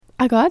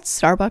I got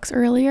Starbucks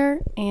earlier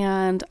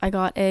and I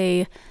got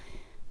a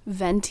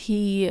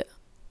venti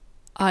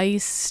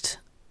iced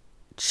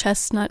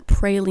chestnut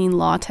praline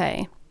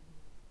latte.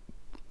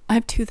 I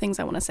have two things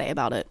I want to say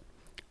about it.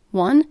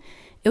 One,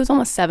 it was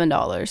almost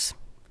 $7.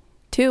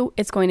 Two,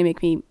 it's going to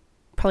make me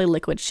probably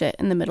liquid shit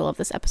in the middle of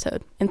this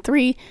episode. And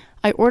three,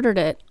 I ordered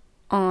it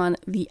on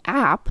the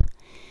app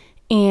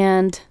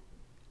and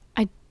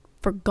I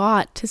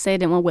forgot to say I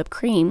didn't want whipped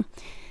cream.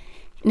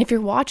 And if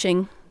you're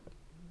watching,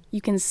 you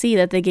can see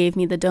that they gave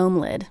me the dome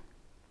lid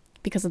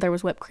because there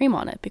was whipped cream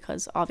on it,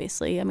 because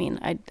obviously,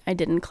 I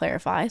didn't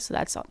clarify, so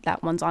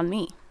that one's on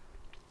me.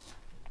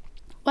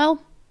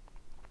 Well,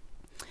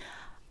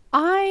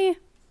 I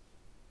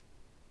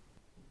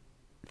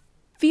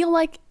feel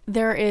like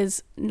there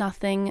is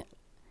nothing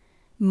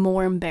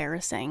more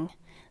embarrassing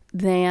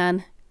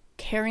than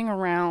carrying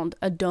around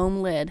a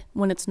dome lid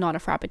when it's not a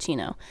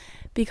Frappuccino,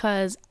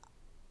 because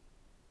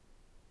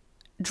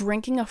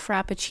drinking a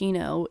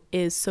Frappuccino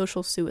is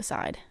social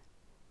suicide,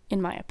 in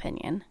my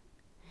opinion.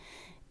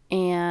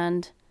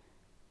 And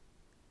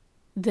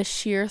the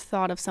sheer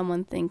thought of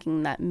someone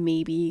thinking that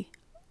maybe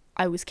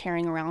I was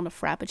carrying around a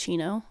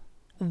Frappuccino,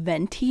 a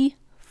venti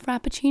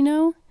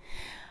Frappuccino,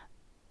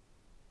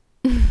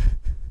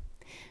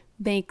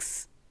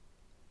 makes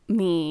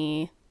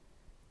me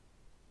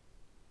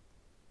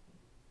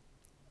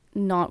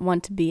not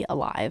want to be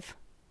alive.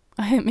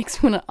 It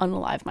makes me want to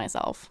unalive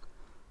myself.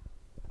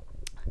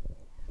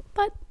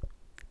 But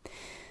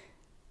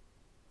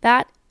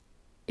that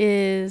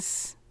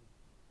is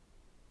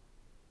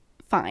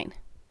fine.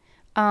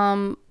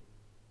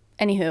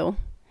 Anywho,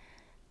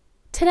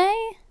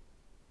 today,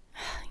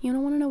 you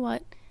don't want to know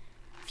what?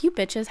 If you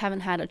bitches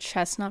haven't had a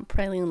chestnut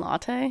praline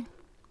latte,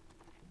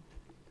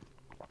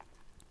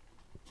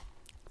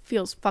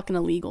 feels fucking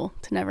illegal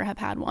to never have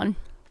had one.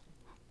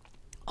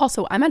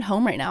 Also, I'm at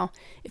home right now.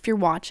 If you're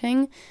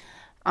watching,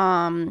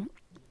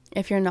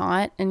 if you're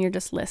not and you're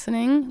just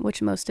listening,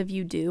 which most of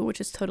you do,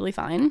 which is totally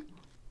fine,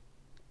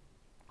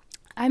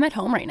 I'm at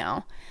home right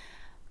now.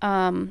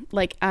 I'm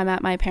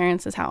at my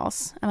parents'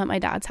 house. I'm at my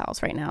dad's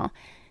house right now.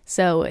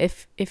 So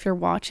if you're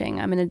watching,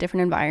 I'm in a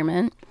different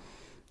environment.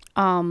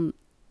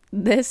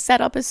 This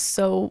setup is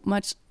so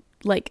much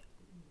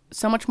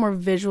more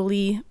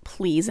visually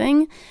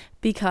pleasing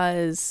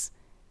because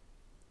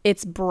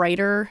it's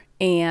brighter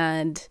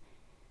and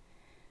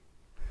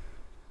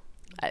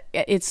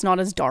it's not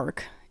as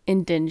dark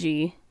and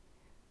dingy.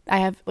 I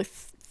have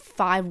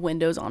 5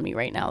 windows on me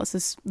right now. This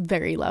is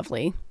very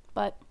lovely.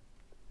 But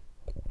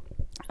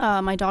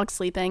my dog's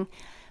sleeping.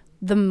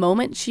 The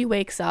moment she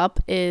wakes up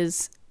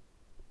is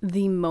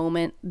the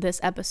moment this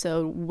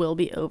episode will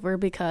be over,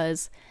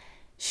 because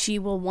she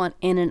will want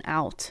in and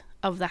out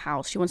of the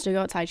house. She wants to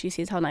go outside. She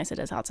sees how nice it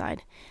is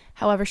outside.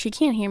 However, she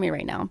can't hear me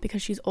right now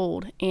because she's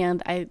old,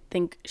 and I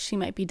think she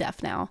might be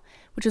deaf now,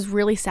 which is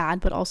really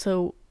sad, but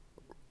also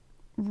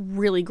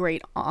really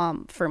great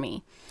for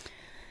me.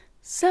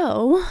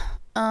 So,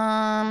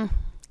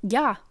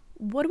 yeah,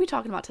 what are we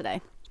talking about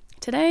today?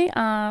 Today,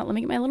 let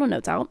me get my little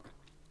notes out,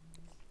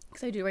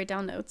 because I do write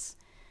down notes,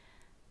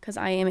 because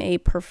I am a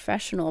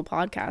professional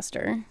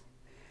podcaster.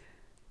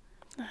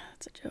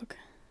 That's a joke.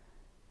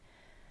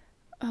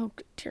 Oh,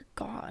 dear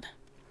God.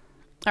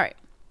 All right.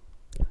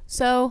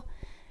 So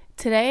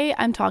today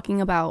I'm talking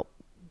about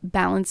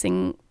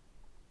balancing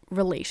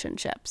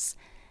relationships.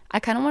 I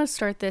kind of want to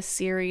start this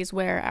series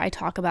where I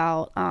talk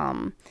about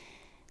how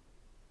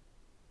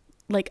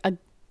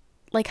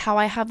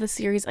I have the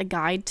series a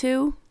guide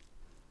to.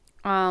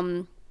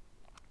 I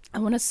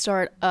want to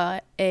start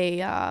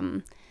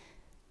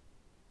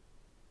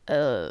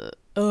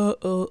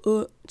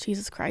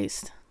Jesus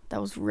Christ.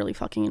 That was really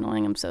fucking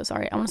annoying. I'm so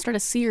sorry. I want to start a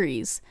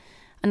series,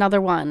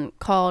 another one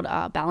called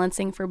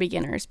Balancing for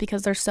Beginners,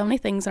 because there's so many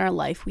things in our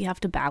life we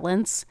have to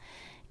balance,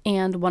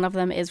 and one of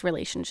them is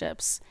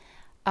relationships.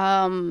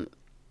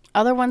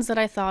 Other ones that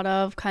I thought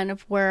of kind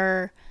of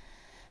were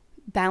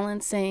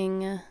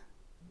balancing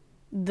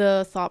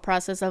the thought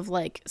process of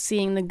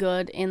seeing the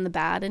good and the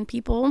bad in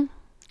people,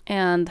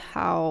 and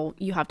how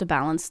you have to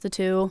balance the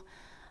two.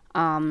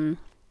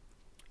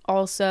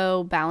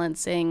 Also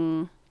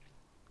balancing,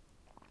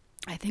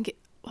 I think,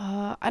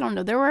 I don't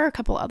know, there were a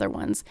couple other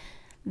ones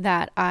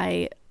that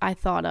I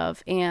thought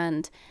of,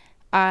 and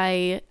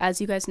I, as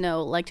you guys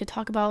know, like to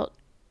talk about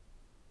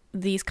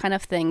these kind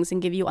of things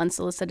and give you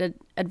unsolicited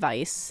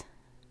advice,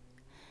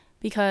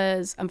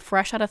 because I'm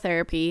fresh out of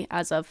therapy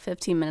as of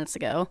 15 minutes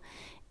ago,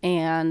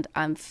 and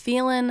I'm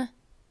feeling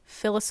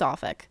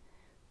philosophic.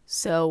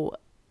 So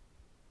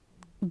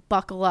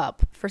buckle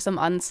up for some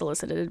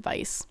unsolicited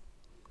advice,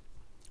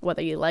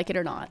 whether you like it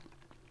or not.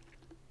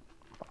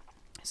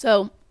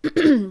 So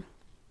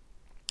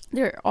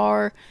there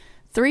are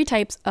 3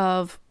 types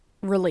of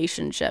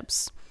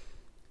relationships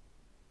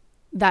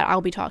that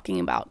I'll be talking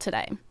about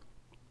today.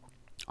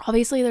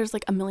 Obviously, there's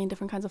a million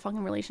different kinds of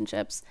fucking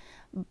relationships,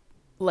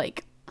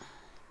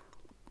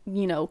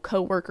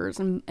 co-workers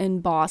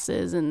and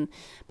bosses, but I'm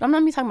not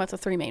gonna be talking about the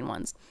 3 main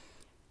ones: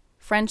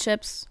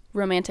 friendships,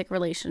 romantic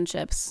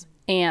relationships,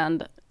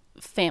 and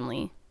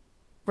family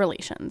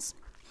relations.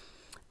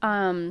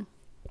 And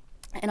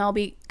I'll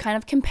be kind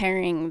of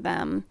comparing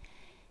them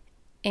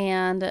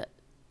and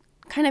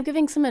kind of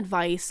giving some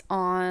advice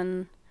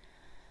on,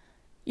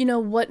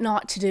 what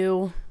not to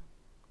do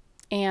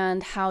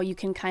and how you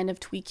can kind of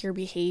tweak your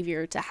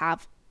behavior to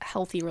have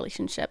healthy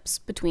relationships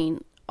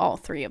between all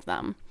three of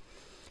them.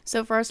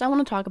 So first, I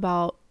want to talk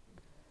about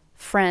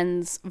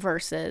friends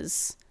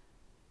versus,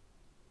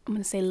 I'm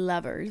going to say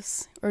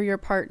lovers, or your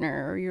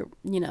partner, or your,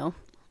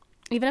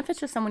 even if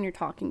it's just someone you're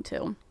talking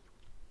to.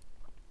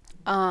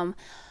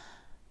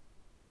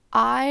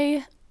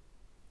 I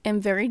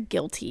am very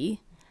guilty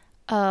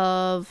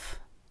of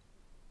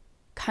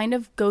kind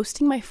of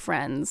ghosting my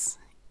friends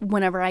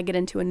whenever I get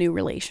into a new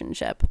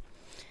relationship.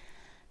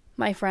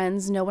 My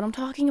friends know what I'm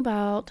talking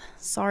about.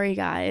 Sorry,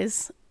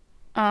 guys.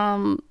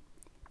 But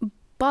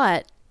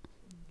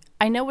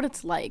I know what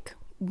it's like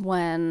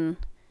when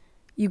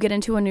you get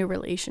into a new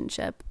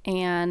relationship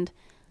and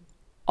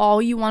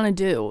all you want to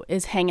do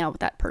is hang out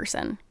with that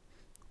person.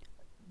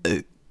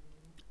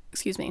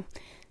 Excuse me.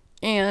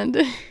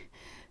 And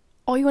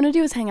all you want to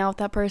do is hang out with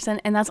that person,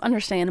 and that's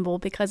understandable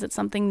because it's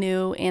something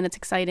new and it's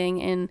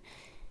exciting and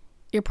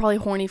you're probably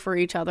horny for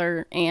each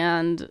other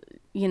and,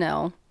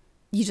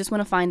 you just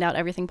want to find out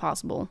everything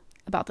possible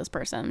about this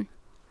person.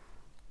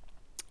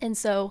 And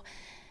so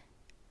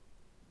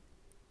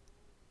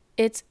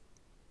it's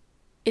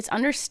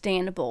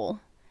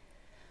understandable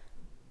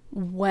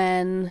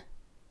when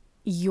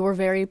you're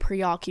very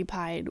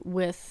preoccupied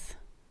with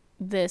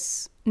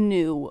this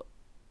new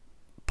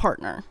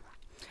partner.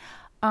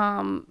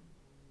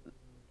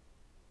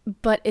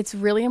 But it's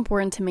really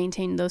important to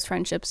maintain those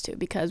friendships too,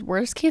 because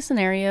worst case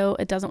scenario,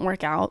 it doesn't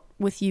work out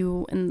with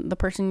you and the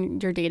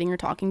person you're dating or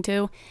talking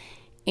to.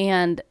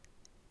 And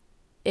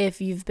if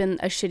you've been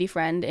a shitty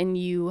friend and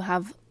you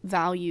have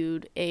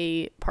valued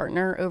a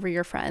partner over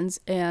your friends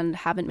and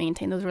haven't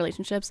maintained those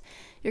relationships,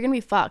 you're going to be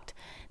fucked.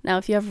 Now,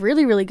 if you have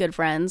really, really good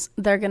friends,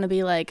 they're going to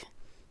be like,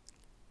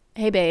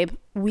 hey, babe,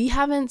 we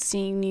haven't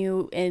seen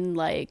you in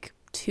like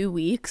 2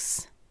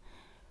 weeks.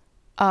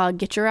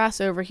 Get your ass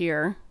over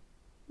here.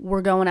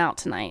 We're going out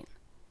tonight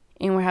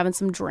and we're having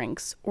some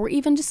drinks, or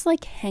even just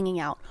like hanging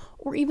out,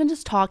 or even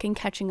just talking,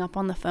 catching up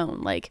on the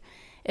phone. Like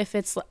if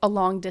it's a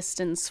long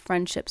distance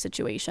friendship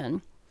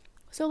situation.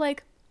 So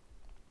like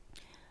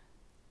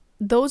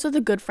those are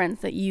the good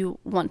friends that you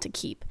want to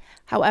keep.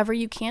 However,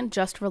 you can't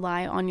just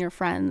rely on your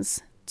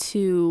friends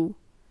to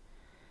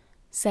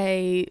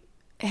say,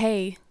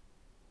 hey,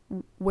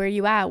 where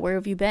you at? Where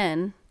have you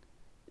been?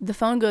 The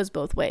phone goes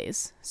both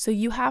ways. So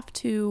you have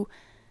to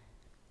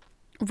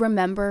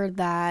remember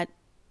that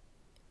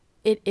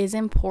it is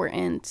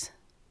important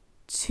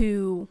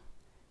to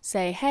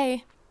say,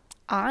 hey,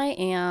 I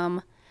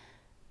am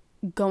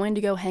going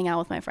to go hang out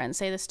with my friends.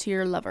 Say this to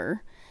your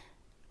lover.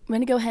 I'm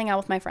going to go hang out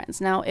with my friends.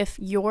 Now, if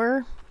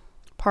your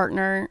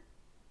partner,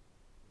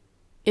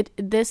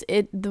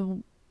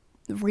 the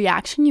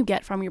reaction you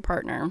get from your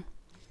partner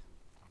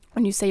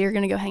when you say you're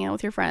going to go hang out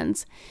with your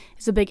friends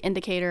is a big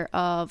indicator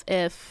of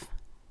if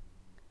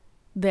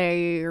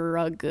they're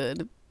a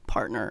good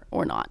partner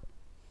or not.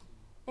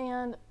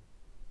 And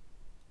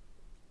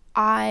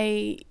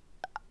I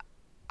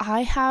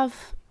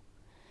have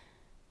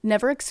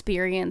never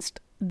experienced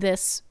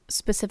this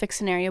specific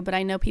scenario, but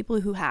I know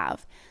people who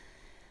have.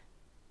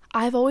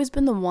 I've always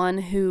been the one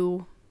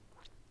who,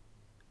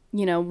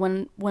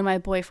 when my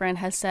boyfriend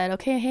has said,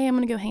 okay, hey, I'm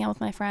going to go hang out with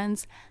my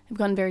friends, I've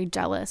gotten very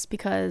jealous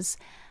because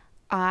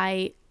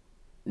I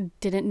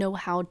didn't know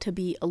how to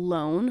be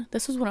alone.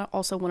 This was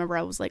also whenever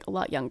I was like a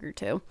lot younger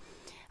too.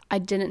 I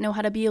didn't know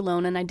how to be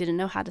alone, and I didn't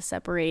know how to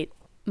separate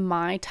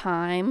my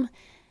time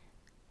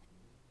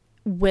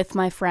with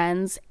my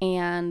friends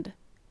and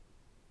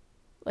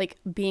like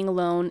being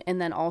alone,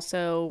 and then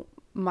also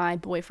my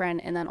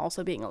boyfriend, and then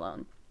also being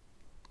alone.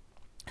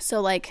 So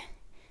like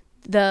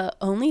the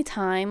only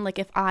time, like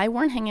if I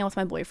weren't hanging out with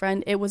my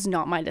boyfriend, it was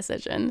not my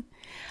decision.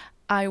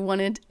 I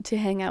wanted to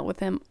hang out with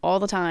him all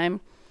the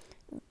time.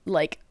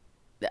 Like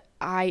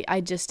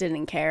I just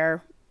didn't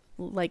care.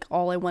 Like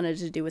all I wanted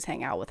to do was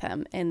hang out with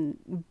him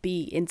and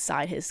be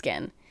inside his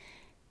skin.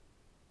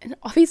 And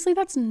obviously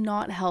that's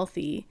not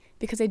healthy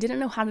because I didn't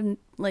know how to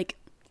like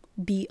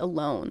be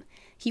alone.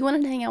 He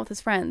wanted to hang out with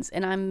his friends,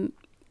 and I'm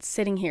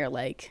sitting here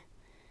like,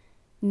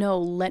 no,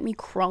 let me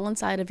crawl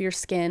inside of your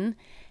skin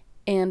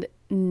and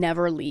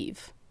never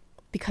leave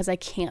because I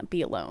can't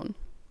be alone.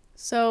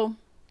 So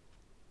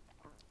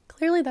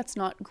clearly that's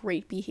not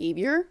great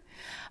behavior.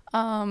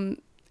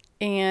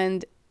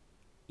 And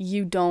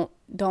you don't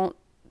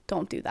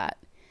do that,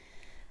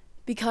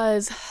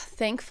 because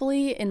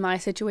thankfully in my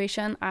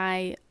situation,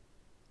 I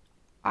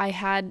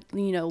had,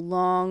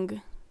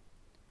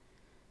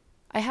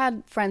 I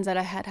had friends that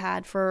I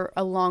had for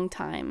a long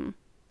time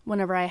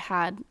whenever I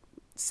had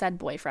said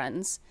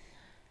boyfriends.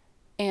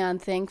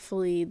 And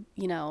thankfully,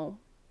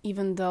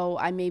 even though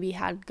I maybe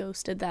had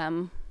ghosted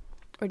them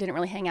or didn't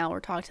really hang out or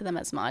talk to them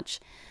as much,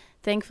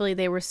 thankfully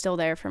they were still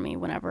there for me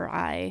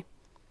when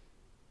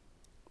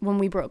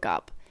we broke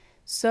up.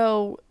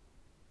 So,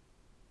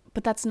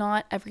 but that's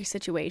not every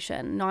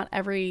situation. Not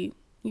every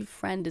your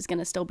friend is going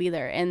to still be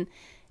there. And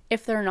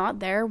if they're not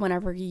there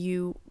whenever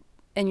you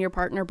and your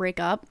partner break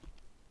up,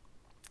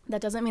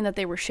 that doesn't mean that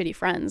they were shitty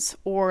friends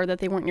or that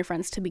they weren't your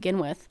friends to begin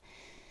with.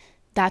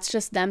 That's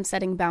just them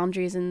setting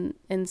boundaries and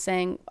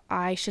saying,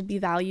 I should be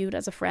valued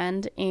as a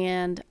friend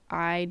and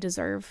I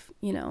deserve,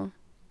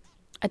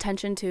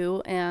 attention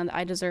to, and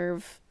I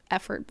deserve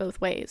effort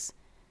both ways.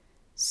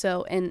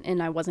 So,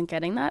 and I wasn't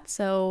getting that.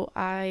 So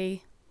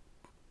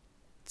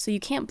you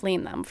can't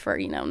blame them for,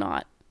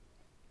 not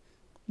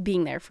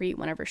being there for you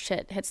whenever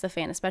shit hits the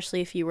fan, especially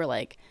if you were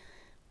like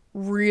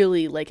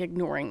really like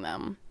ignoring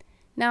them.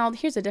 Now,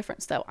 here's the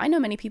difference though. I know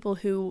many people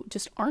who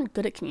just aren't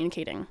good at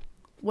communicating.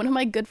 One of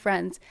my good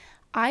friends,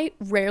 I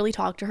rarely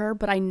talk to her,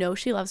 but I know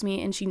she loves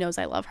me and she knows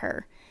I love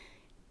her.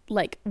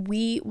 Like,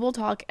 we will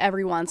talk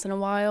every once in a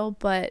while,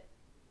 but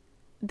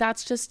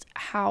that's just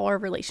how our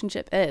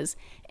relationship is.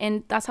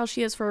 And that's how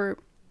she is for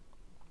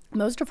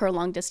most of her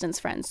long distance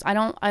friends.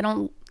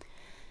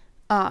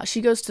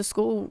 She goes to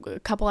school a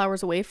couple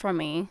hours away from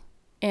me,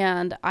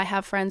 and I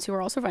have friends who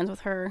are also friends with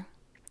her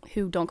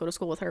who don't go to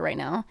school with her right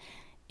now.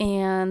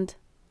 And,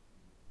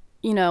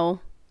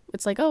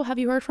 it's like, oh, have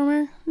you heard from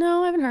her?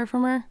 No, I haven't heard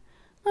from her.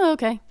 Oh,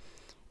 okay.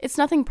 It's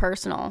nothing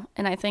personal,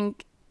 and I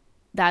think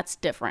that's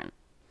different.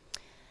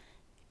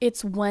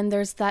 It's when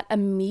there's that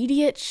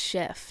immediate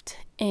shift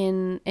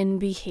in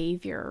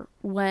behavior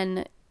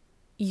when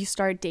you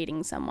start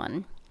dating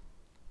someone.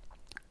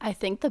 I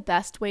think the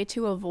best way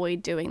to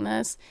avoid doing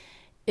this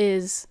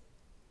is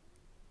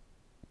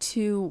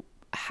to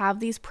have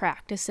these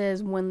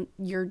practices when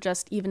you're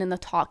just even in the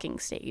talking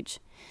stage.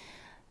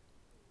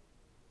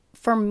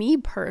 For me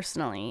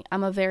personally,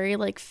 I'm a very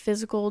like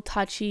physical,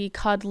 touchy,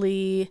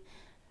 cuddly,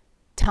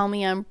 tell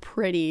me I'm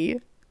pretty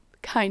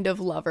kind of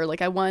lover.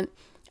 Like I want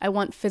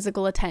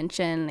physical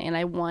attention, and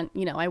I want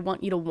you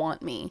to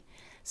want me.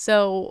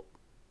 So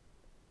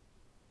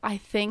I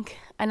think,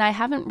 and I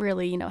haven't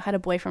really, had a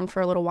boyfriend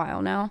for a little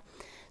while now.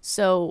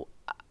 So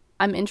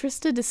I'm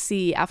interested to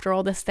see after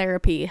all this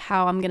therapy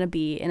how I'm going to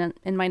be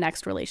in my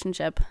next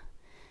relationship.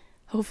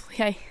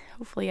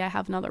 Hopefully I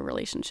have another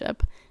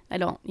relationship. I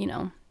don't,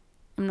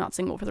 I'm not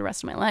single for the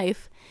rest of my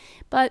life,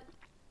 but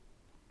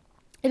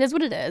it is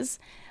what it is.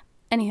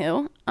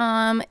 Anywho,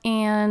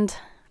 and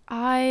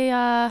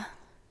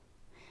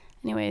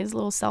anyways, a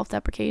little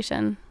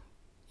self-deprecation,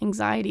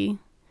 anxiety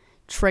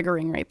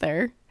triggering right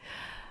there.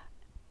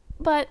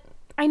 But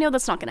I know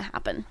that's not going to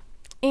happen.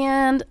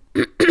 And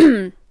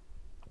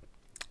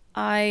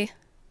I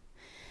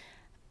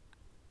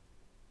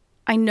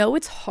know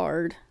it's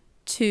hard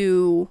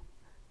to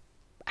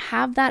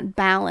have that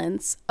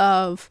balance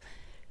of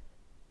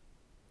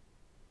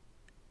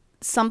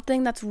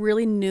something that's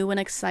really new and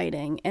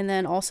exciting, and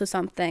then also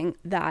something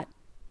that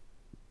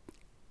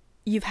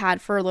you've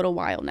had for a little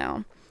while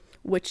now,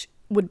 which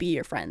would be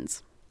your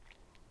friends.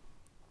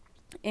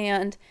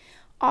 And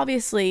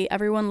obviously,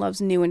 everyone loves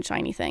new and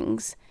shiny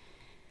things.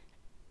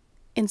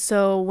 And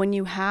so when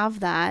you have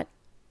that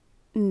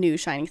new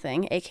shiny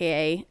thing,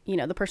 aka,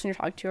 the person you're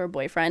talking to or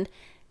boyfriend,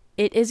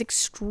 it is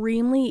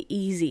extremely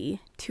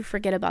easy to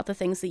forget about the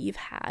things that you've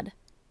had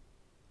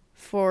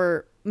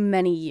for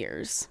many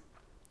years.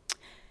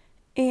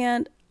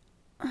 And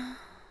I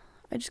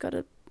just got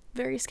a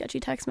very sketchy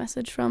text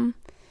message from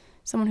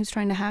someone who's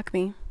trying to hack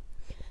me.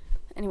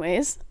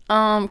 Anyways,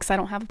 because I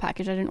don't have a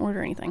package, I didn't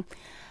order anything.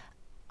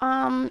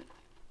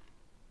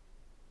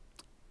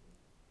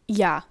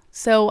 Yeah,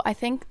 so I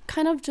think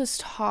kind of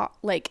just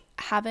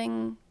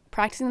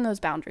practicing those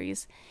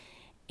boundaries.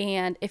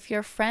 And if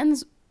your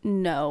friends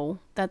know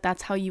that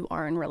that's how you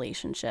are in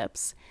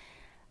relationships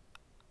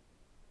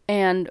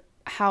and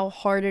how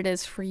hard it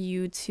is for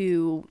you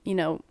to,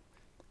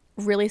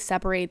 really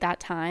separate that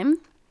time,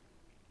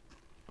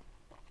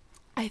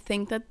 I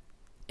think that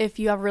if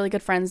you have really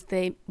good friends,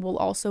 they will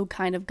also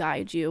kind of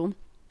guide you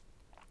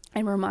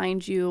and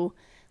remind you,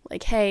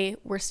 like, hey,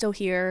 we're still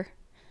here.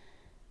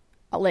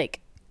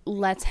 Like,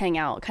 let's hang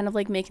out, kind of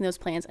like making those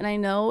plans. And I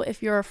know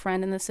if you're a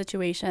friend in this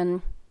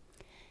situation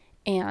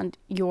and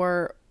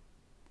your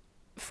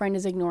friend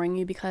is ignoring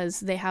you because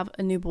they have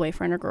a new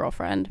boyfriend or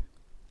girlfriend,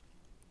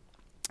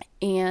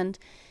 and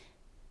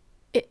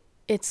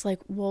it's like,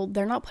 well,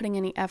 they're not putting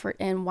any effort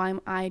in. Why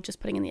am I just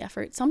putting in the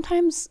effort?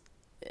 Sometimes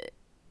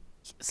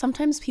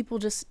people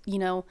just,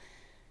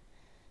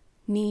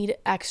 need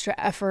extra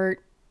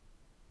effort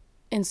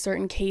in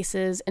certain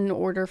cases in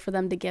order for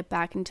them to get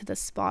back into the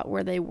spot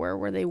where they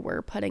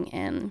were putting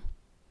in,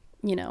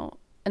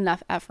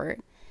 enough effort.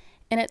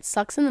 And it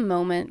sucks in the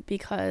moment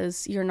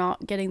because you're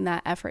not getting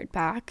that effort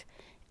back.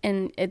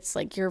 And it's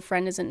like your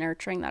friend isn't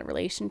nurturing that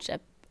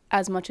relationship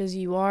as much as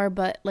you are.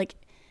 But like,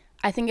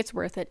 I think it's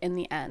worth it in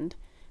the end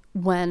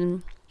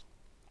when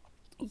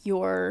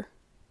your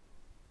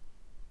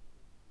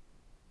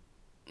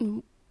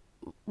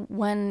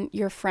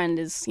friend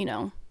is,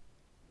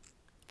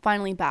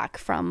 finally back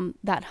from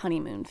that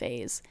honeymoon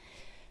phase.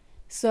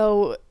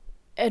 So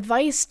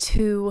advice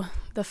to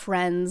the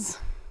friends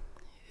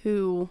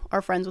who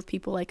are friends with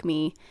people like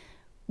me,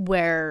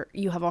 where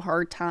you have a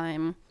hard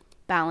time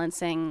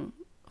balancing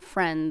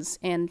friends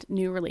and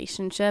new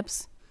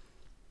relationships,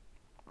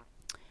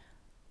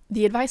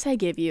 the advice I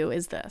give you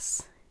is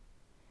this.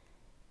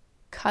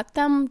 Cut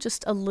them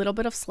just a little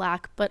bit of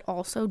slack, but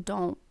also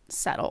don't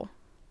settle.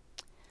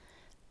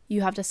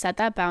 You have to set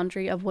that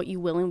boundary of what you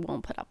will and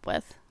won't put up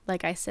with,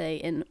 like I say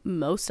in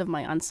most of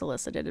my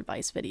unsolicited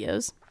advice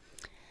videos.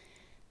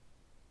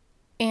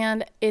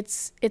 And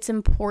it's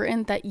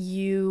important that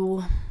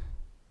you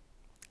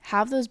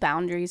have those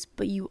boundaries,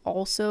 but you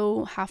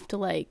also have to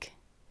like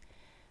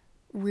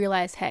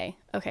realize, hey,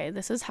 okay,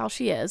 this is how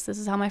she is. This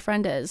is how my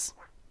friend is.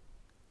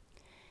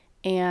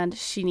 And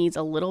she needs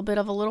a little bit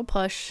of a little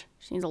push.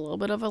 She needs a little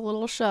bit of a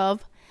little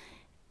shove.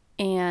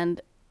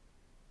 And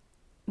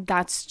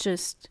that's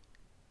just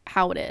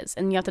how it is.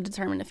 And you have to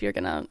determine if you're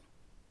going to,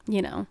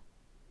 you know,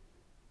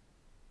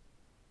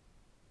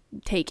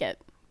 take it,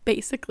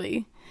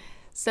 basically.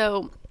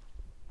 So,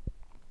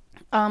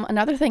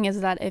 another thing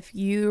is that if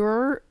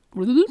you're,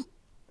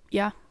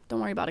 yeah,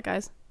 don't worry about it,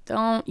 guys.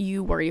 Don't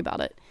you worry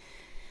about it.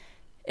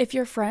 If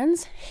your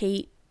friends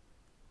hate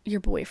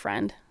your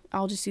boyfriend,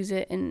 I'll just use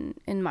it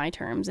in my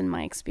terms, in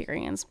my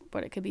experience,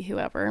 but it could be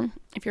whoever.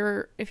 If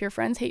your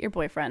friends hate your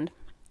boyfriend,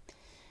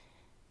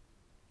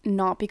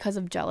 not because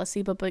of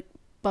jealousy,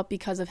 but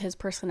because of his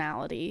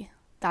personality,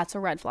 that's a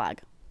red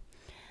flag.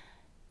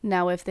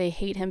 Now, if they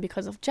hate him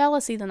because of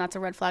jealousy, then that's a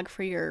red flag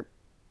for your,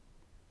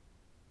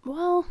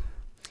 well,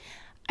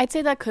 I'd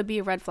say that could be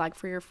a red flag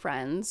for your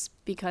friends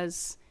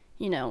because,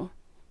 you know,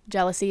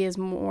 jealousy is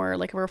more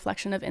like a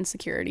reflection of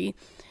insecurity,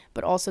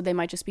 but also they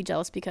might just be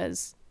jealous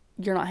because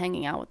you're not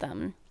hanging out with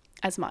them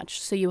as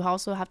much. So you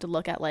also have to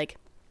look at like,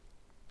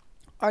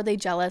 are they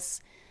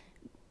jealous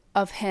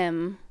of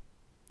him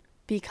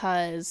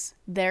because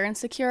they're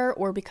insecure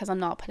or because I'm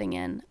not putting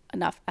in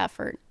enough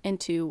effort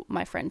into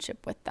my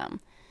friendship with them?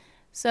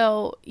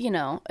 So, you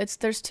know,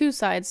 there's two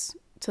sides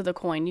to the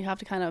coin. You have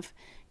to kind of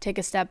take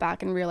a step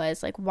back and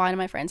realize, like, why do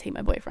my friends hate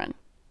my boyfriend?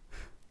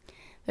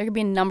 There could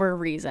be a number of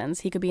reasons.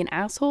 He could be an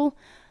asshole,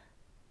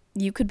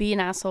 you could be an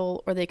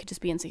asshole, or they could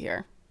just be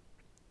insecure.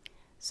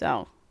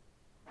 So,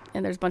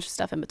 and there's a bunch of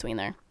stuff in between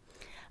there.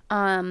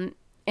 And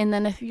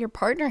then if your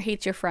partner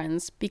hates your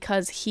friends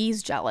because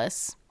he's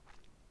jealous,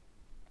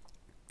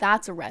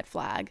 that's a red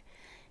flag.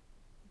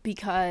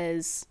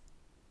 Because,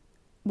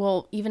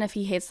 well, even if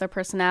he hates their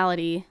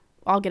personality,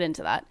 I'll get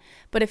into that.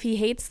 But if he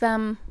hates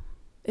them,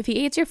 if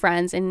he hates your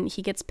friends and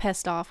he gets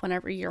pissed off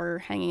whenever you're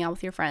hanging out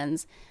with your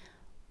friends,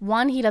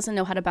 one, he doesn't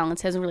know how to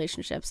balance his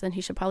relationships, then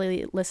he should probably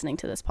be listening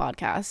to this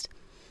podcast.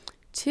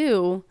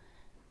 Two,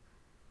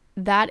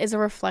 that is a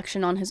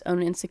reflection on his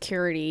own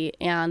insecurity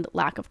and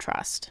lack of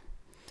trust.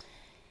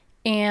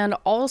 And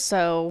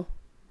also,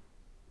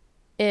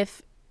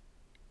 if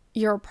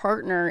your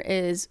partner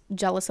is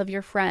jealous of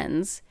your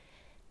friends,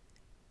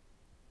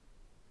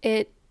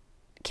 it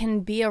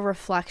can be a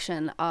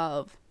reflection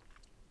of,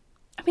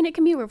 it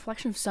can be a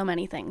reflection of so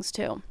many things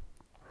too.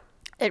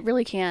 It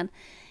really can.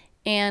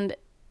 And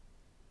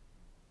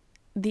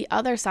the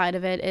other side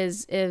of it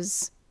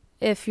is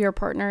if your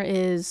partner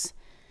is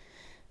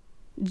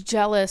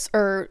jealous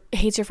or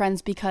hates your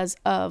friends because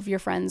of your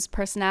friends'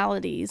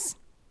 personalities,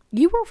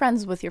 you were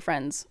friends with your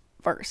friends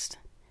first.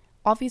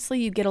 Obviously,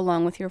 you get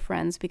along with your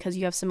friends because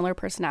you have similar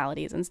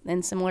personalities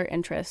and similar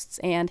interests,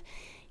 and,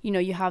 you know,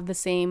 you have the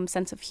same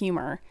sense of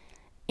humor,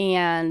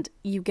 and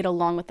you get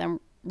along with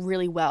them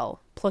really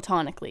well,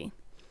 platonically.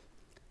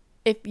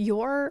 If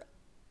your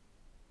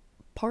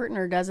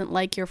partner doesn't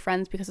like your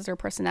friends because of their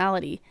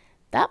personality,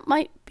 that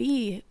might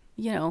be,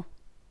 you know,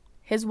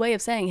 his way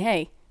of saying,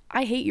 hey,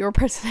 I hate your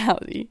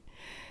personality.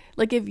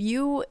 Like if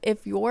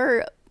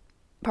your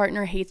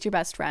partner hates your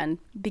best friend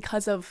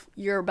because of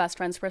your best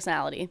friend's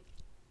personality,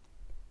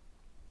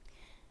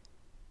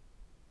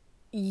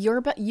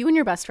 you and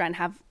your best friend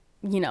have,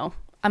 you know,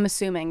 I'm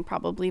assuming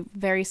probably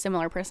very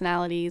similar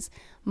personalities,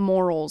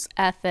 morals,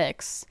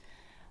 ethics,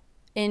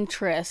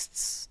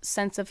 interests,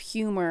 sense of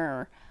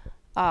humor,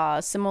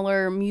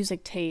 similar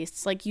music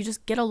tastes. Like you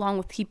just get along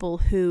with people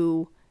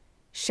who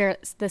share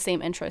the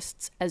same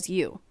interests as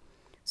you.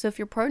 So if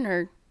your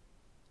partner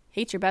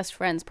hates your best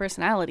friend's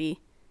personality,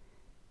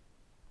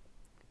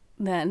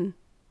 then,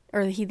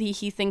 or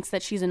he thinks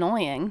that she's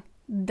annoying,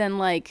 then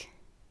like,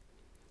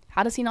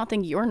 how does he not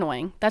think you're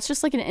annoying? That's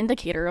just like an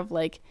indicator of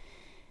like,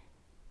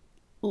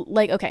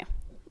 okay,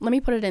 let me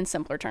put it in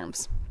simpler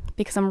terms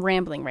because I'm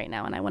rambling right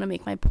now and I want to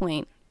make my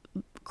point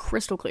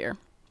crystal clear.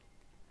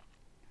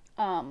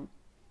 Sorry,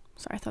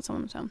 I thought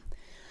someone was home.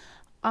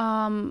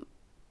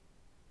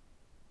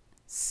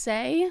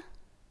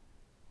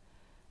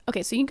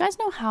 Okay, so you guys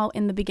know how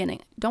in the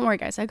beginning, don't worry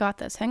guys, I got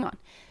this, hang on.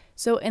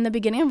 So in the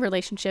beginning of a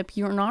relationship,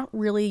 you're not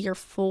really your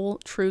full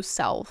true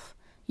self.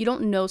 You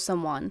don't know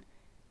someone's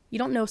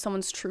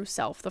true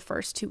self the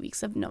first 2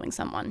 weeks of knowing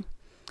someone.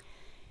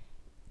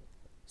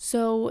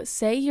 So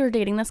say you're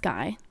dating this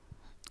guy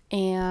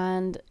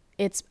and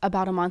it's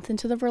about a month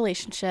into the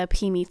relationship,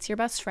 he meets your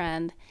best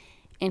friend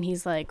and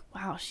he's like,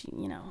 wow,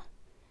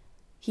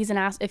 he's an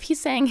ass. If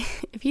he's saying,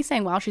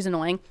 wow, she's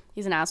annoying,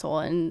 he's an asshole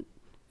and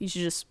you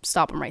should just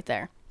stop him right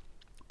there.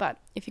 But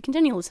if you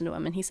continue to listen to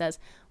him and he says,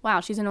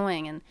 wow, she's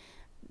annoying, and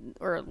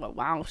or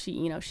wow,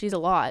 she's a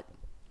lot,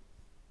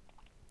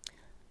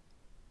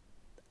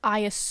 I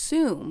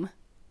assume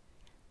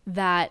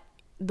that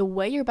the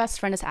way your best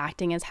friend is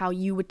acting is how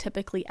you would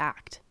typically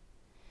act.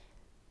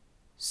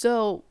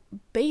 So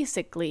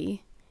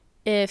basically,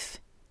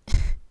 if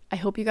I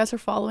hope you guys are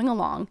following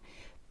along,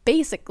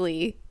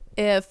 basically,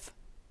 if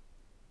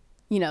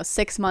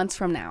 6 months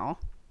from now,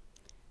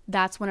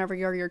 that's whenever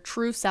you're your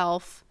true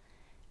self,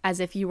 as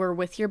if you were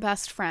with your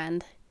best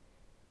friend,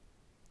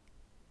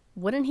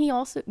 wouldn't he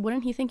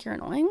think you're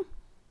annoying?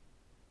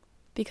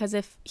 Because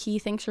if he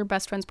thinks your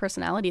best friend's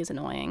personality is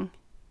annoying,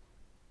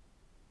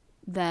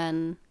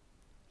 then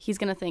he's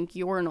going to think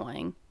you're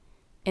annoying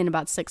in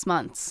about 6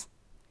 months,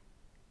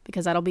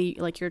 because that'll be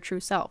like your true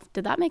self.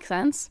 Did that make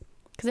sense?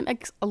 Because it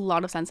makes a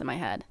lot of sense in my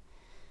head,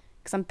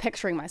 because I'm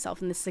picturing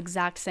myself in this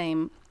exact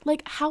same,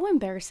 like, how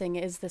embarrassing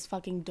is this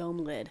fucking dome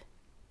lid?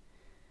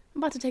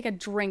 I'm about to take a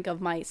drink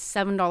of my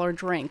 $7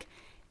 drink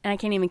and I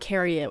can't even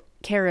carry it.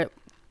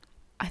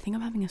 I think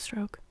I'm having a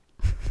stroke.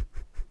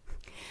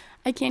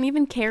 I can't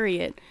even carry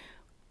it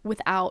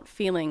without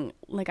feeling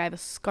like I have a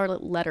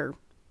scarlet letter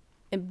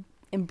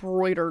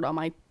embroidered on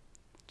my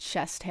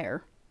chest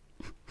hair.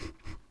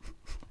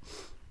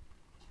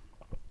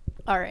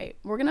 All right,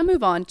 we're going to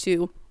move on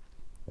to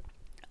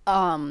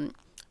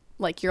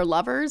like your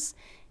lovers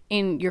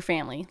and your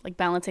family, like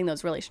balancing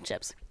those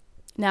relationships.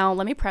 Now,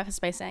 let me preface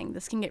by saying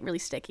this can get really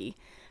sticky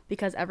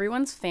because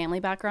everyone's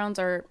family backgrounds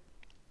are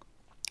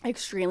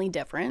extremely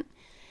different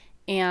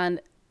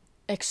and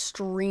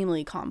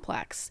extremely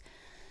complex.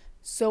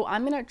 So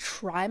I'm going to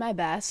try my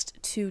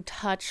best to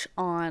touch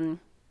on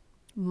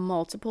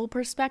multiple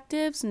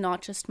perspectives,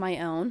 not just my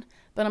own,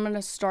 but I'm going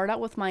to start out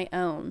with my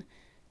own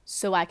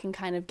so I can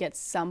kind of get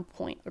some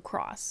point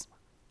across.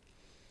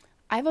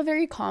 I have a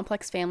very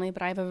complex family,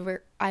 but I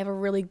have a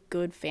really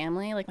good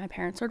family. Like, my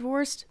parents are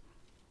divorced.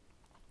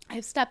 I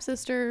have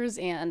stepsisters,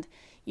 and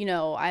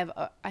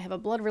I have a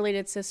blood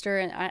related sister,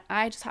 and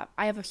I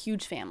have a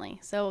huge family.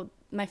 So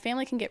my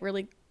family can get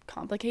really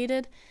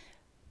complicated,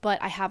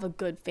 but I have a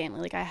good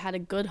family. Like, I had a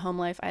good home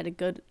life, I had a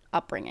good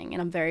upbringing,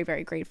 and I'm very,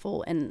 very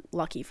grateful and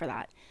lucky for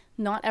that.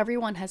 Not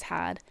everyone has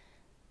had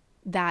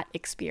that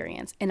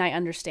experience, and I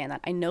understand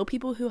that. I know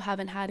people who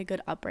haven't had a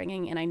good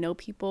upbringing, and I know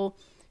people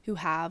who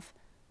have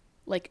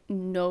like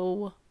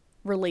no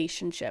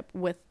relationship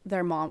with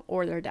their mom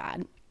or their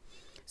dad.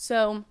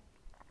 So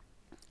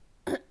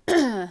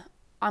I'm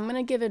going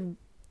to give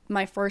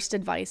my first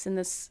advice in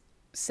this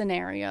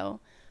scenario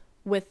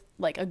with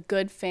like a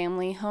good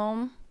family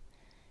home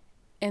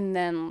and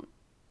then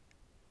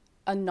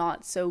a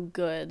not so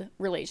good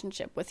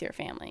relationship with your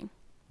family.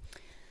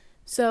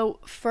 So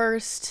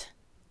first,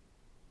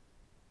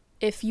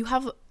 if you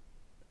have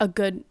a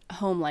good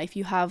home life,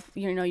 you have,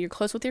 you're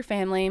close with your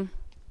family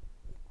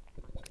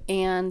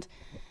and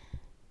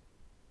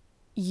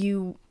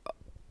you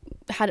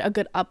had a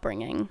good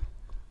upbringing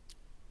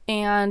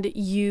and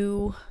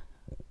you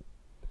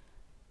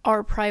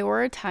are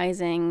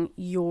prioritizing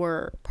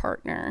your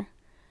partner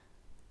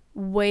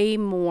way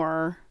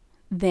more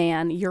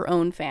than your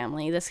own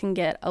family, this can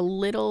get a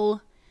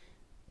little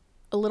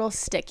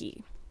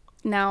sticky.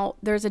 Now,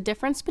 there's a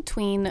difference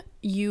between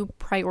you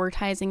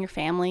prioritizing your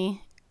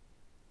family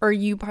or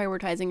you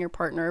prioritizing your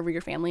partner over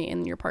your family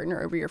and your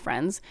partner over your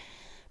friends,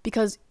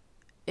 because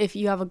if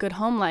you have a good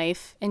home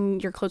life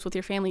and you're close with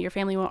your family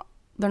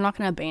they're not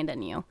going to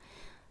abandon you.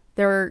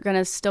 They're going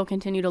to still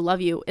continue to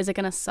love you. Is it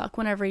going to suck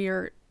whenever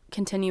you're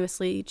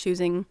continuously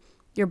choosing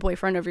your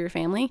boyfriend over your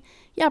family?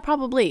 Yeah,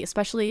 probably,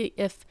 especially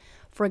if,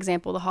 for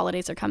example, the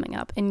holidays are coming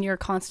up and you're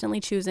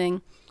constantly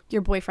choosing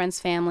your boyfriend's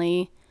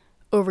family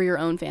over your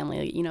own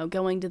family,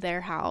 going to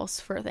their house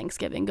for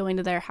Thanksgiving, going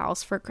to their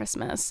house for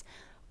Christmas,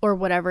 or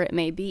whatever it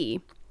may be.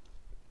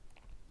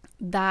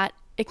 That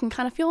it can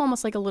kind of feel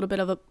almost like a little bit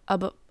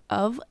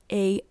of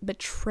a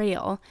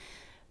betrayal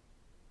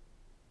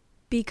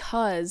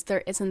because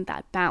there isn't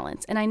that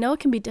balance. And I know it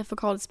can be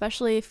difficult,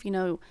 especially if,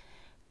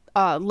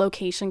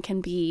 location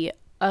can be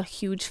a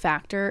huge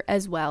factor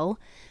as well.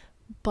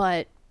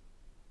 But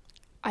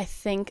I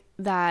think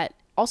that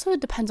also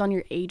it depends on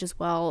your age as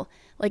well.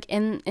 Like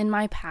in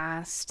my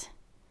past,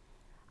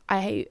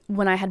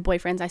 when I had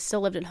boyfriends, I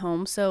still lived at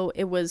home. So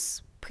it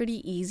was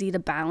pretty easy to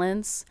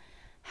balance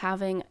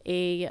having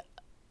a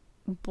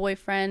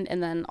boyfriend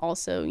and then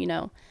also,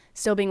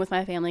 still being with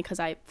my family because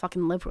I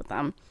fucking lived with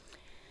them.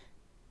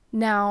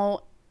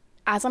 Now,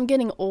 as I'm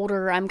getting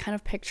older, I'm kind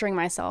of picturing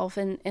myself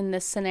in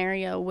this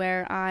scenario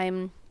where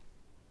I'm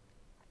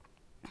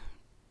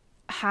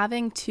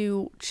having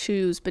to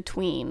choose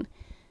between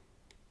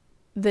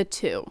the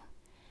two.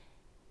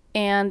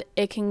 And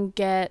it can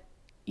get,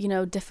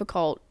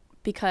 difficult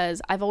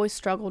because I've always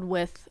struggled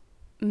with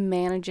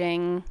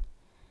managing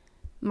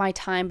my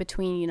time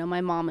between,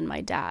 my mom and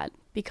my dad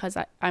because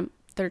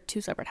they're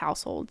two separate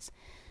households.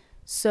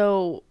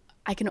 So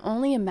I can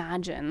only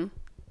imagine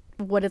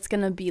what it's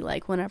going to be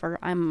like whenever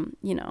I'm,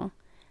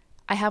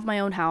 I have my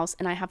own house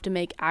and I have to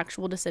make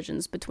actual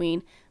decisions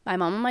between my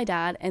mom and my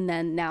dad and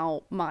then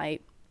now my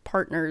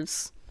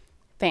partner's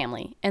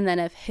family. And then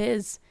if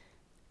his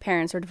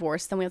parents are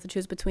divorced, then we have to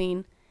choose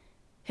between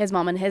his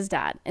mom and his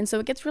dad. And so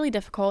it gets really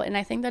difficult. And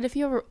I think that if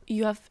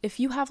you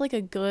have like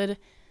a good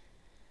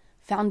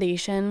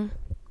foundation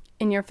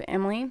in your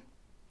family,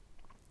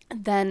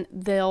 then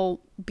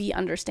they'll be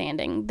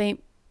understanding. They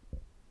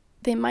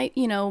might,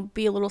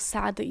 be a little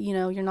sad that,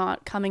 you're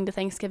not coming to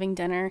Thanksgiving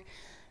dinner,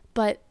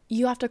 but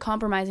you have to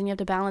compromise and you have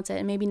to balance it.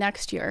 And maybe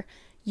next year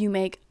you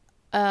make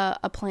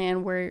a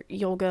plan where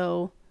you'll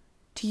go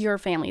to your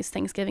family's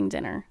Thanksgiving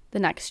dinner the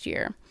next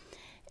year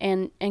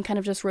and kind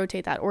of just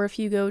rotate that. Or if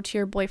you go to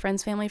your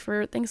boyfriend's family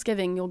for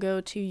Thanksgiving, you'll go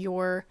to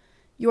your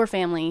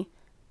family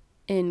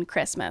in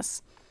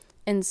Christmas.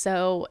 And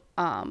so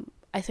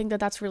I think that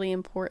that's really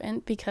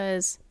important,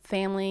 because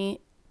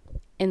family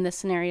in this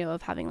scenario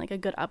of having like a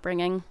good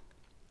upbringing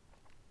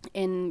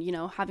and,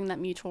 having that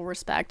mutual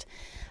respect,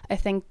 I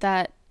think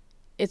that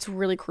it's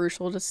really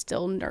crucial to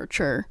still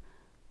nurture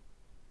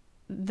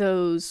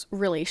those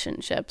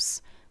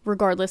relationships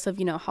regardless of,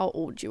 how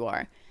old you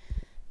are.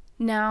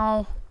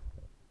 Now,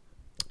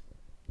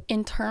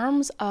 in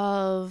terms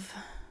of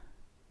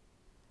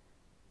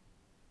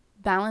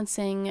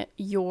balancing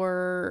you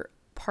and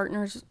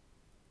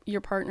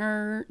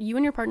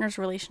your partner's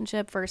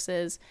relationship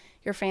versus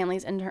your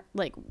family's, and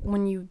like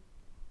when you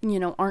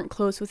aren't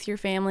close with your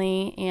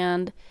family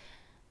and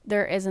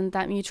there isn't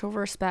that mutual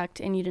respect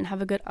and you didn't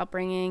have a good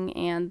upbringing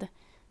and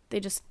they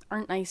just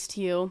aren't nice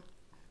to you,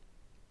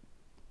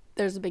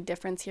 there's a big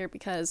difference here.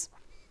 Because,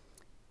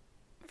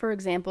 for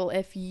example,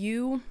 if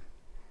you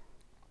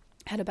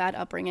had a bad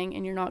upbringing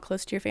and you're not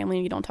close to your family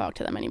and you don't talk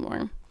to them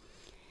anymore,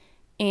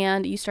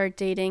 and you start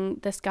dating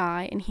this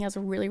guy and he has a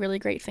really, really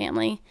great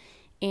family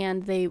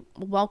and they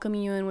welcome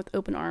you in with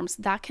open arms,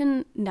 that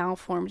can now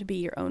form to be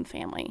your own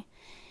family.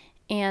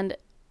 And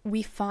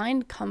we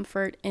find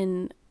comfort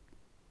in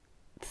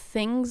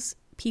things,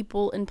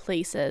 people, and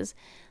places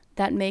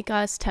that make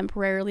us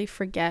temporarily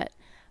forget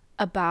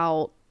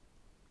about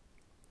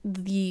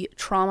the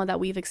trauma that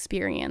we've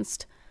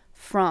experienced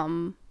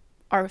from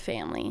our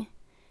family.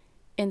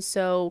 And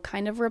so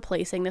kind of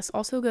replacing this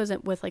also goes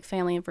with like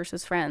family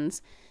versus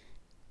friends.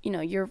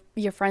 Your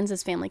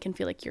friends' family can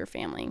feel like your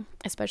family,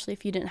 especially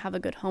if you didn't have a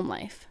good home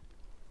life.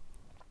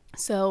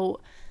 So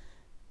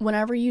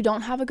whenever you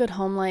don't have a good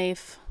home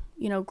life,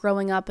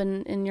 growing up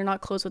and you're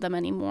not close with them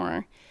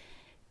anymore,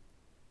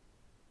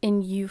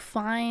 and you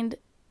find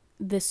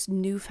this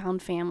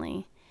newfound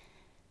family,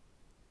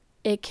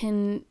 it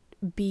can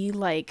be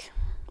like,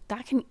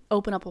 that can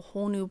open up a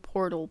whole new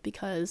portal,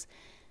 because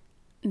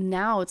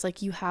now it's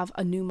like you have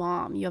a new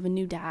mom, you have a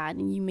new dad,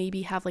 and you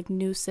maybe have like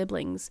new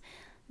siblings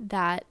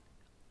that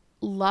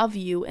love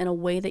you in a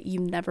way that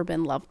you've never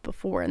been loved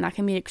before. And that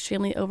can be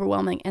extremely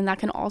overwhelming. And that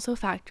can also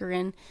factor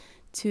in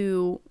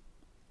to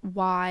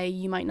why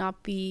you might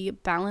not be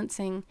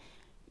balancing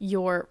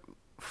your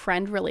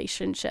friend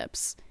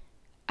relationships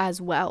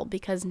as well,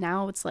 because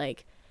now it's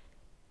like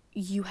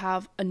you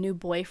have a new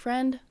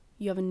boyfriend,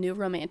 you have a new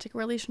romantic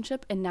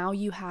relationship, and now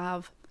you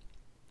have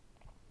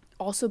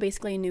also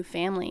basically a new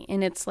family.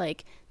 And it's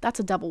like, that's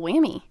a double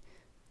whammy.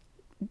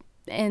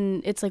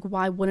 And it's like,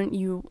 why wouldn't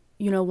you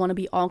want to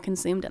be all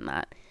consumed in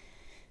that?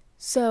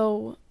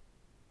 So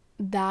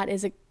that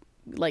is a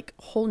like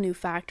whole new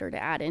factor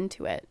to add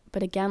into it.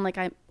 But again,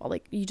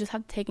 you just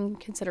have to take in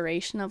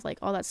consideration of like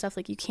all that stuff.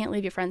 Like, you can't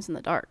leave your friends in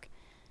the dark,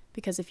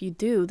 because if you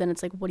do, then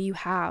it's like, what do you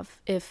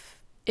have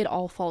if it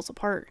all falls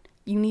apart?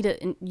 You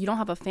don't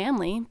have a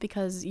family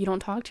because you don't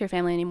talk to your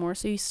family anymore.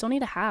 So you still need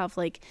to have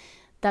like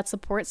that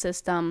support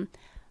system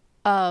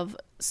of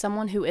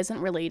someone who isn't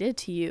related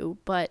to you,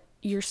 but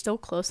you're still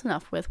close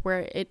enough with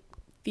where it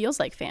feels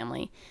like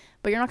family.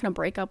 But you're not going to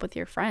break up with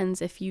your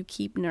friends if you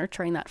keep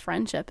nurturing that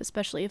friendship,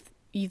 especially if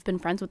you've been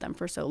friends with them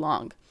for so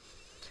long.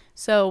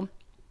 So,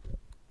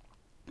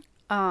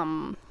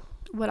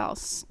 what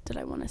else did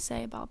I want to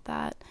say about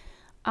that?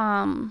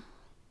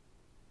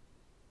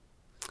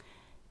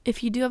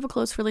 If you do have a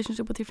close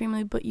relationship with your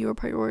family, but you are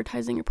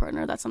prioritizing your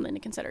partner, that's something to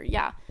consider.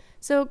 Yeah.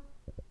 So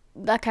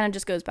that kind of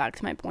just goes back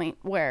to my point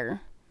where,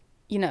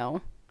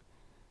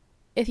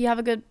 if you have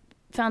a good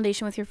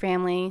foundation with your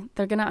family,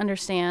 they're going to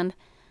understand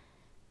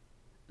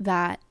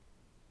that,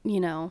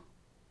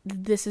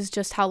 this is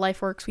just how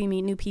life works. We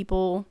meet new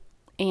people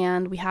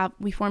and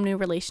we form new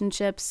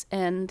relationships,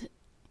 and,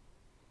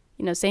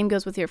 same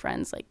goes with your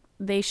friends. Like,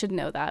 they should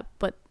know that,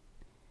 but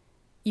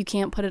you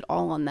can't put it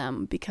all on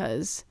them,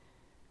 because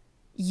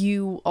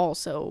you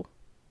also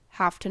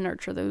have to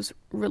nurture those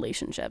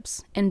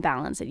relationships and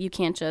balance it. You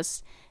can't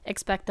just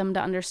expect them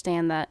to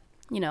understand that,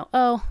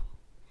 oh,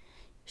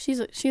 she's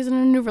in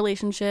a new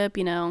relationship,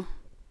 we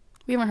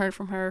haven't heard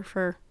from her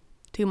for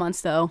 2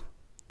 months though,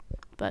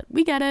 but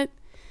we get it.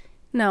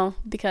 No,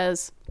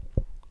 because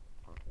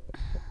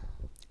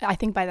I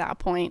think by that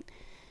point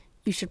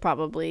you should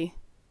probably,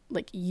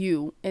 like,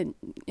 you in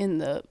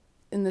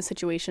the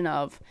situation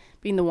of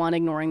being the one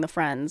ignoring the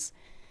friends,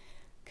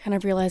 kind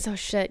of realize, oh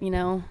shit,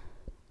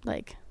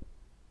 like,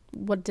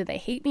 what, did they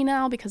hate me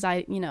now because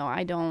I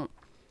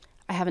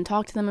haven't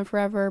talked to them in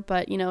forever?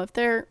 But if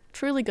they're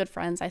truly good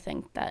friends, I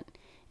think that,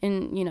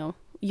 and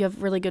you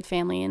have really good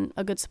family and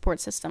a good support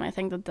system, I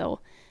think that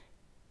they'll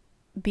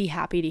be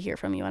happy to hear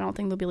from you. I don't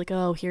think they'll be like,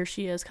 oh, here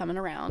she is coming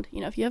around.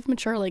 You know, if you have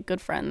mature, like,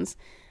 good friends,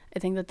 I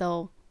think that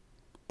they'll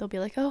be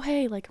like, oh,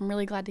 hey, like, I'm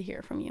really glad to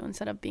hear from you,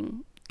 instead of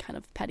being kind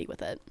of petty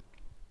with it.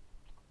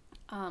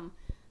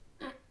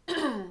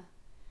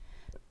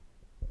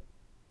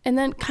 And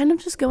then kind of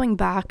just going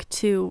back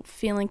to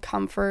feeling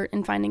comfort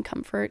and finding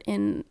comfort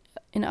in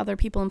other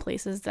people and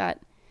places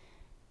that,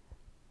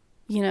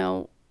 you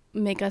know,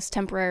 make us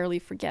temporarily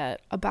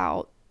forget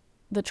about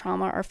the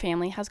trauma our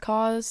family has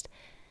caused.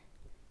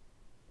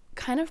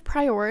 Kind of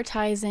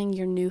prioritizing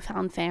your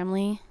newfound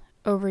family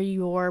over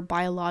your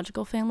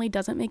biological family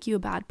doesn't make you a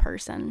bad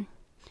person,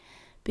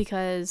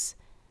 because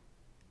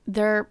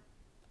I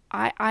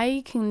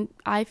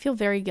feel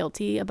very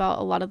guilty about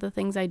a lot of the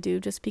things I do,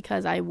 just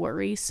because I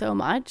worry so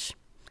much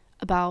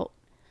about,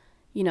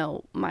 you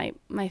know, my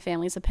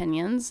family's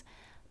opinions.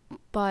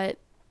 But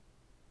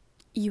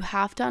you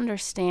have to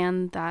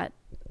understand that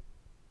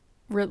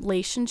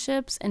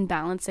relationships and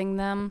balancing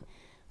them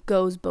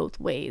goes both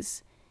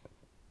ways.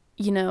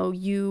 You know,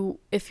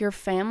 if your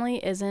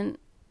family isn't,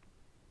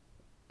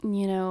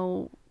 you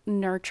know,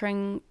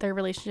 nurturing their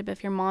relationship,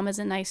 if your mom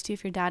isn't nice to you,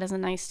 if your dad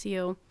isn't nice to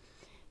you,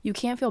 you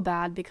can't feel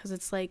bad, because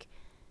it's like,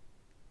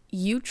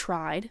 you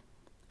tried,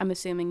 I'm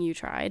assuming you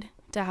tried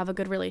to have a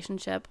good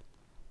relationship.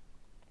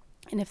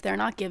 And if they're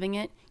not giving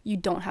it, you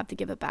don't have to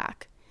give it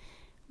back.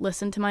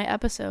 Listen to my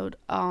episode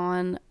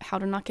on how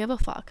to not give a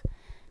fuck,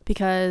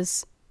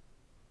 because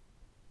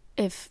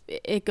if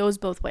it goes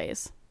both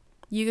ways,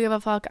 you give a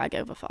fuck, I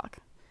give a fuck.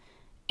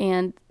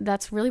 And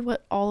that's really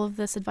what all of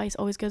this advice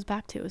always goes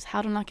back to, is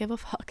how to not give a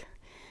fuck,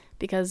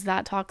 because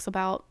that talks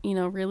about, you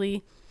know,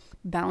 really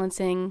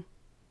balancing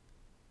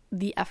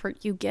the effort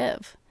you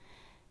give.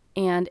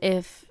 And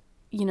if,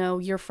 you know,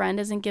 your friend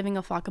isn't giving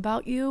a fuck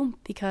about you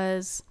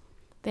because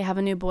they have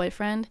a new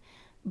boyfriend,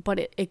 but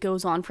it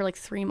goes on for like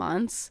 3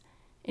 months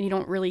and you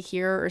don't really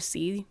hear or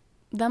see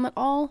them at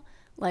all,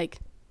 like,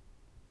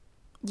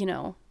 you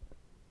know,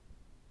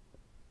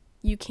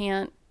 you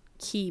can't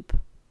keep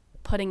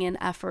putting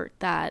in effort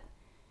that,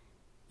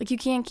 like, you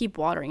can't keep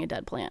watering a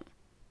dead plant,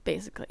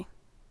 basically.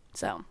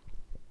 So,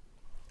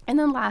 and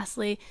then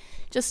lastly,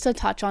 just to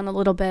touch on a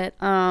little bit,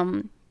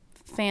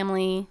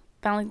 family,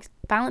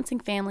 balancing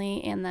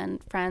family and then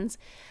friends.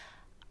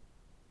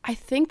 I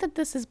think that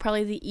this is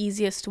probably the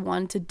easiest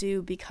one to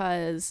do,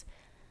 because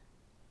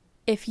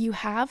if you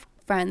have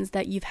friends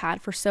that you've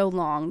had for so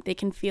long, they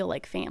can feel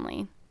like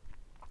family.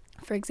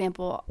 For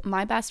example,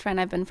 my best friend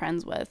I've been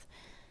friends with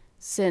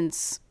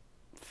since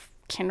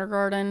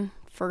kindergarten,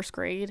 first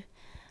grade.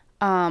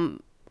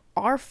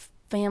 Our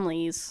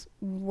families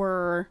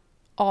were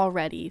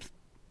already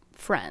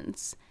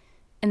friends,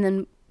 and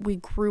then we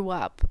grew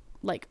up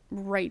like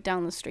right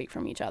down the street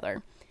from each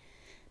other.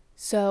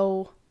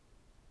 So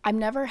I've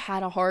never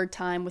had a hard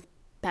time with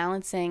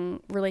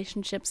balancing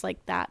relationships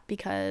like that,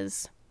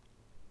 because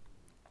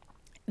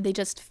they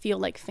just feel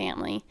like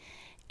family.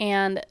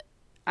 And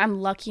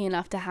I'm lucky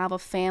enough to have a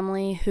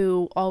family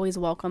who always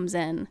welcomes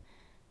in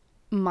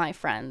my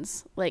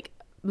friends. Like,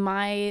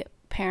 my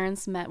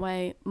parents met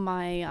my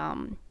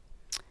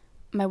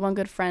one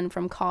good friend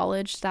from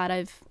college that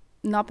I've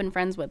not been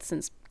friends with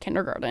since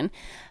kindergarten,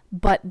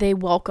 but they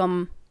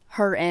welcome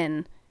her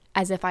in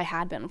as if I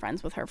had been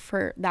friends with her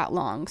for that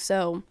long.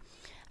 So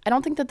I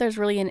don't think that there's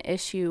really an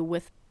issue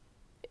with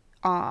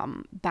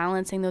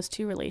balancing those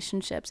two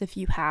relationships if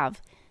you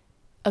have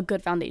a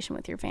good foundation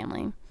with your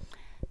family.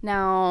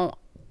 Now,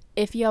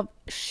 if you have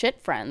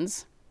shit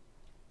friends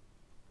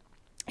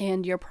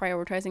and you're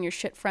prioritizing your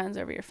shit friends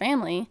over your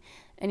family,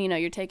 and, you know,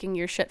 you're taking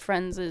your shit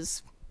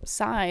friends'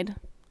 side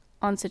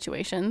on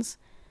situations,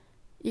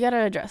 you gotta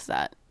address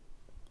that.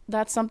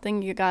 That's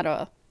something you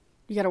gotta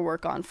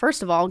work on.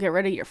 First of all, get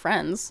rid of your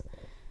friends.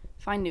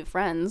 Find new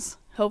friends.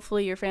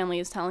 Hopefully your family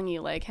is telling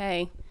you, like,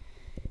 hey,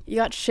 you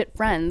got shit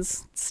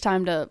friends. It's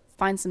time to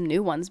find some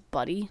new ones,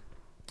 buddy.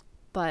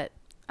 But,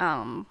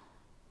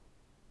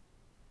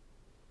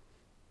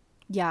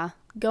 yeah,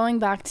 going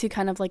back to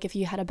kind of like if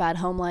you had a bad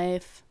home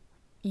life,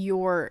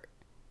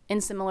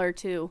 and similar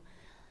to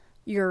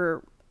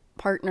your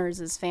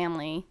partner's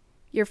family,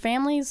 your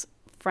family's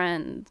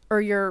friend or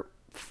your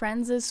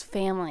friends'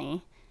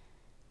 family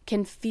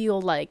can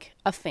feel like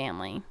a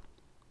family.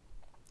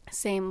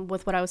 Same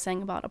with what I was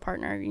saying about a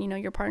partner. You know,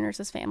 your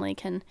partner's family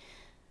can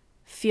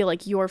feel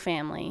like your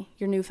family,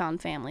 your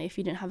newfound family, if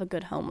you didn't have a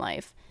good home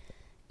life.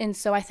 And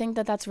so I think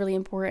that that's really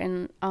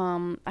important.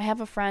 I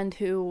have a friend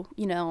who,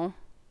 you know,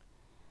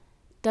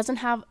 doesn't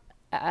have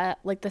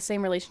like the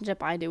same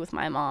relationship I do with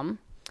my mom.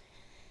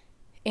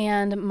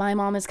 And my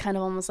mom is kind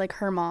of almost like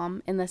her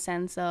mom, in the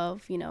sense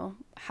of, you know,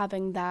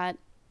 having that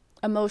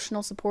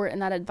emotional support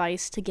and that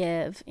advice to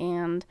give,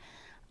 and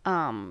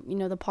you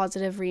know, the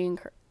positive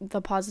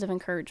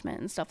encouragement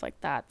and stuff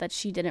like that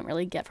she didn't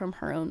really get from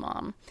her own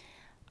mom.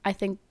 I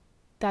think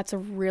that's a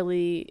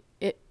really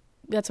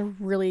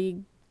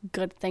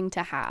good thing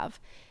to have.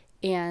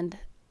 And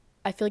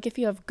I feel like if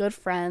you have good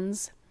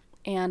friends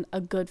and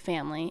a good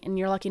family, and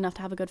you're lucky enough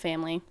to have a good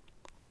family,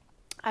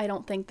 I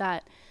don't think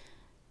that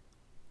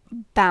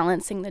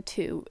balancing the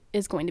two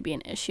is going to be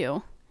an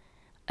issue,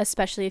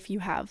 especially if you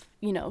have,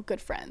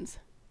 good friends.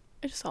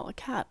 I just saw a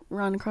cat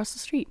run across the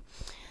street.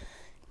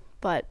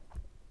 But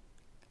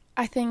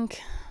I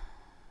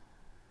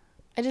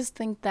just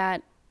think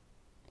that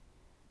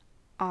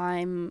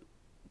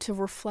to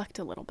reflect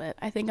a little bit,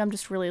 I think I'm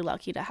just really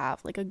lucky to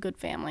have like a good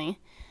family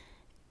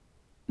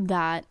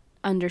that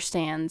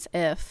understands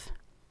if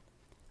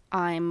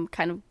I'm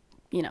kind of,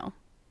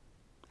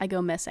 I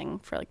go missing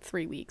for like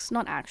 3 weeks.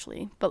 Not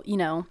actually, but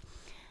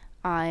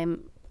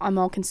I'm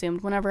all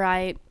consumed. Whenever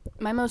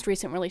my most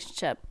recent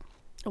relationship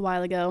a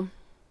while ago,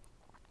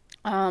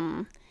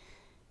 I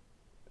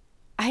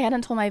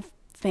hadn't told my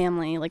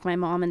family, like my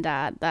mom and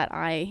dad, that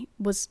I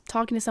was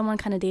talking to someone,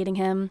 kind of dating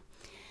him,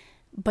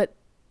 but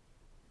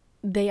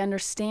they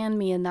understand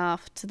me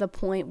enough to the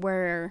point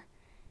where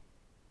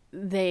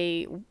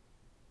they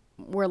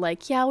were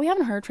like, yeah, we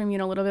haven't heard from you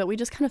in a little bit. We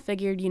just kind of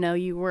figured,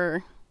 you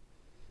were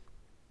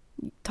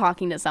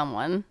talking to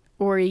someone,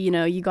 or,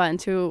 you got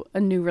into a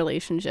new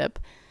relationship.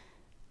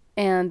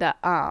 And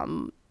I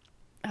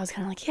was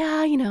kind of like,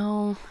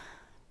 yeah,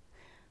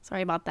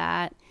 sorry about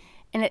that.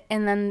 And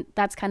then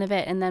that's kind of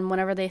it. And then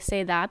whenever they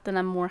say that, then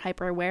I'm more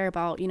hyper aware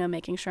about,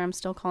 making sure I'm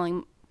still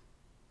calling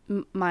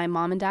my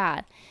mom and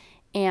dad.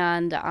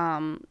 And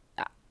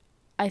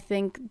I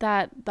think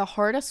that the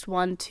hardest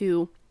one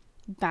to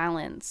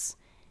balance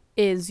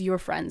is your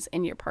friends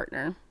and your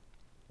partner,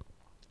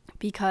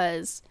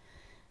 because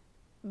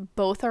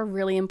both are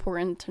really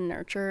important to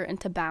nurture and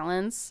to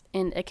balance,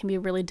 and it can be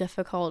really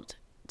difficult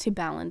to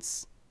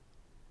balance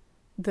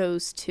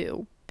those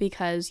two,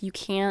 because you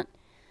can't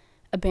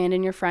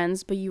abandon your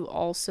friends, but you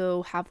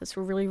also have this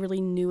really,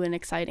 really new and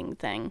exciting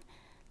thing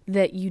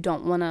that you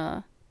don't want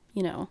to,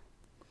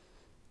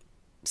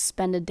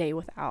 spend a day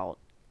without.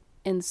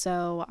 And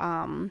so,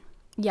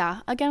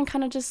 again,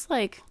 kind of just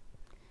like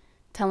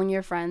telling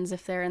your friends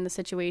if they're in the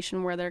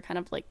situation where they're kind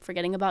of like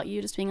forgetting about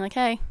you, just being like,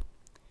 hey,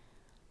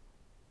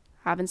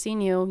 haven't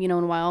seen you, in a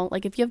while.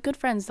 Like if you have good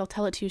friends, they'll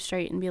tell it to you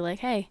straight and be like,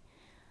 hey,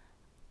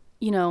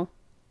 I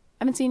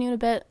haven't seen you in a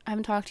bit. I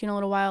haven't talked to you in a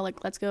little while.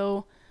 Like, let's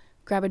go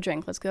grab a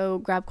drink. Let's go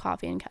grab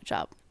coffee and catch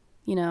up,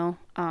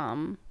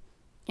 and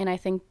I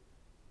think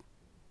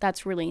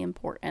that's really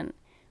important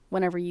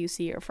whenever you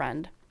see your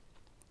friend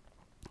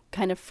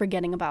kind of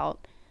forgetting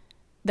about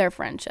their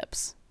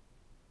friendships.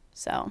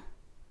 So,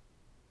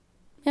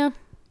 yeah,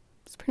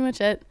 that's pretty much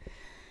it.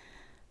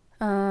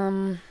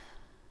 Yeah,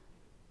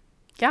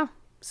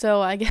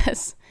 so I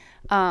guess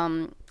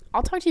I'll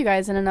talk to you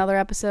guys in another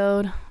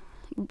episode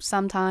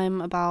sometime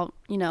about,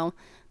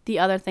 the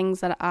other things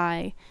that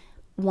I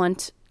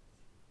want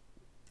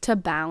to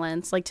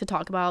balance, like to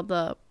talk about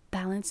the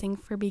balancing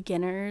for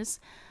beginners.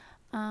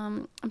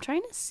 I'm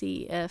trying to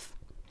see if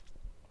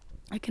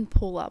I can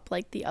pull up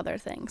like the other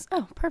things.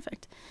 Oh,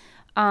 perfect.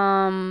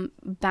 Balancing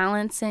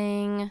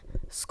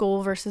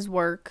school versus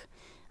work.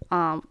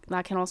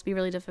 That can also be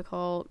really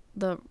difficult.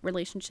 The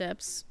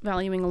relationships,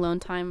 valuing alone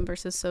time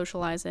versus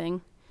socializing,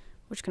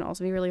 which can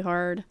also be really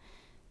hard.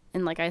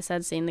 And like I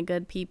said, seeing the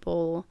good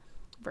people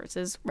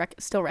versus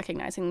still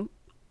recognizing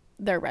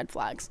their red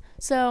flags.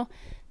 So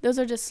those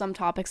are just some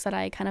topics that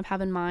I kind of have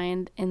in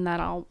mind and that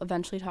I'll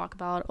eventually talk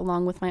about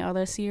along with my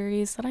other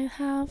series that I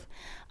have.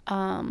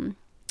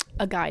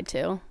 A guide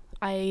to.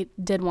 I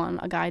did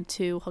a guide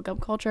to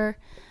hookup culture.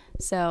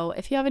 So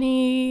if you have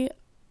any,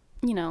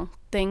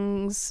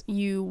 things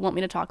you want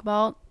me to talk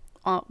about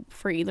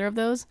for either of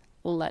those,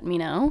 let me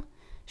know.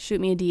 Shoot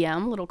me a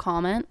DM, little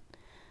comment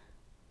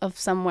of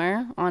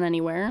somewhere on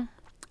anywhere.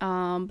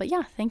 But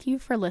yeah, thank you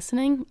for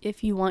listening.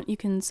 If you want, you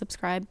can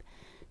subscribe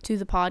to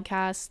the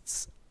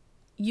podcast's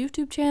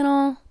YouTube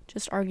channel,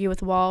 just Argue with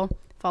the Wall.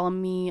 Follow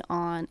me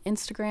on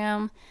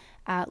Instagram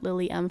at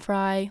Lily M.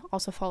 Fry.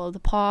 Also follow the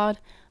pod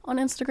on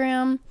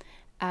Instagram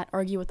at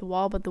Argue with the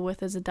Wall, but the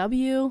with is a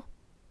W.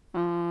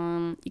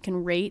 You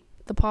can rate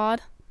the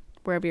pod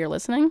wherever you're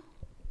listening.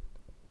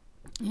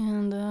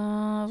 And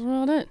that's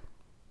about it.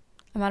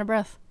 I'm out of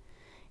breath.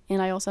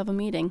 And I also have a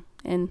meeting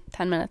in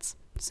 10 minutes.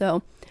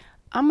 So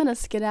I'm going to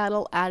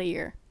skedaddle out of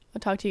here. I'll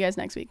talk to you guys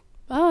next week.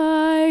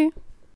 Bye.